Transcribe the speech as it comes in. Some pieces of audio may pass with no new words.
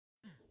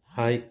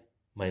Hi,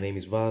 my name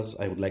is Vaz.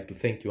 I would like to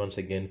thank you once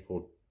again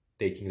for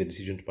taking the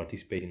decision to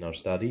participate in our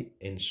study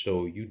and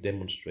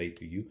demonstrate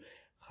to you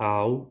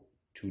how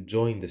to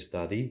join the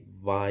study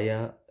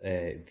via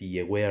the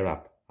Aware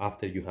app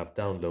after you have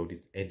downloaded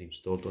and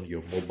installed on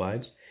your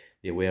mobiles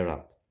the Aware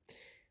app.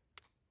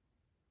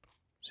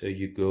 So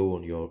you go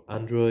on your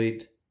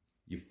Android,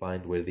 you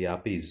find where the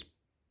app is.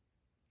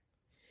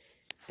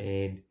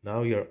 And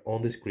now you're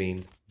on the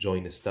screen,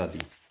 join a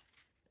study.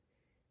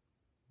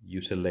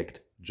 You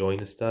select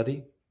join a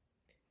study,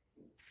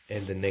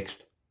 and the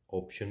next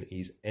option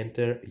is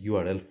enter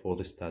URL for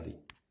the study.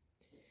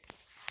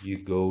 You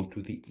go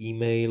to the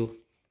email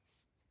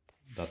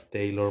that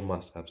Taylor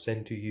must have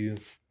sent to you,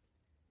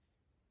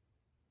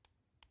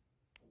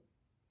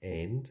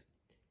 and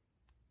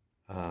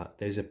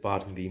there's a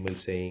part in the email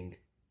saying,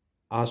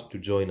 as to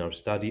join our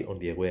study on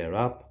the Aware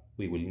app,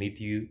 we will need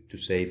you to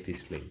save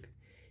this link.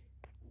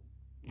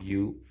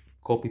 You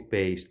copy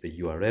paste the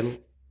URL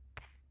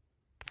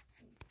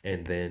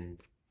and then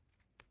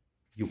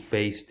you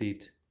paste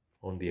it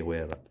on the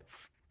Aware app.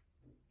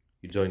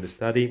 You join the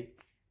study.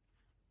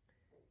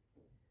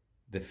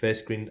 The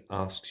first screen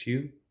asks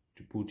you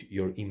to put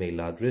your email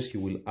address.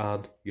 You will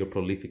add your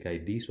Prolific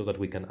ID so that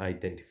we can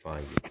identify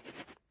you.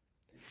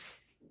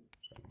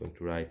 So I'm going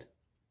to write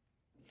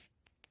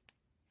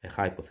a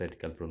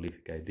hypothetical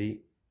Prolific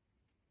ID.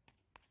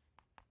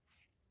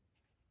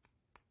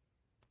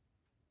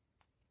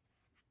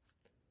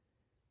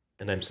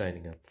 And I'm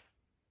signing up.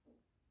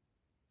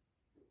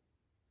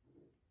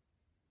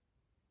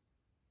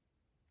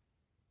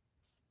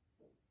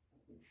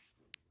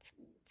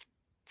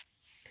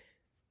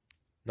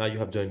 Now you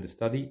have joined the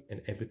study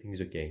and everything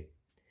is okay.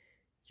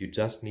 You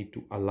just need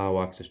to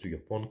allow access to your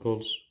phone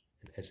calls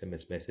and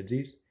SMS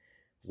messages.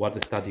 What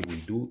the study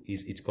will do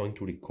is it's going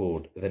to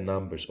record the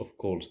numbers of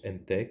calls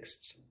and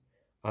texts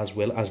as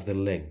well as the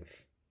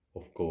length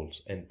of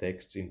calls and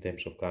texts in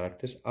terms of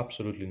characters,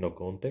 absolutely no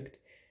contact,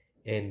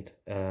 and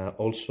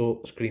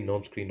also screen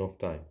on, screen off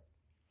time.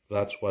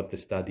 That's what the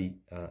study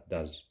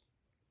does.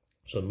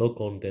 So no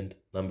content,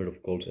 number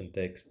of calls and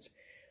texts,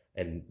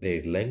 and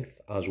their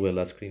length, as well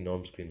as screen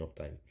on, screen off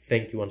time.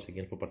 Thank you once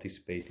again for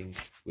participating.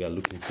 We are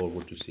looking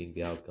forward to seeing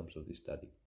the outcomes of this study.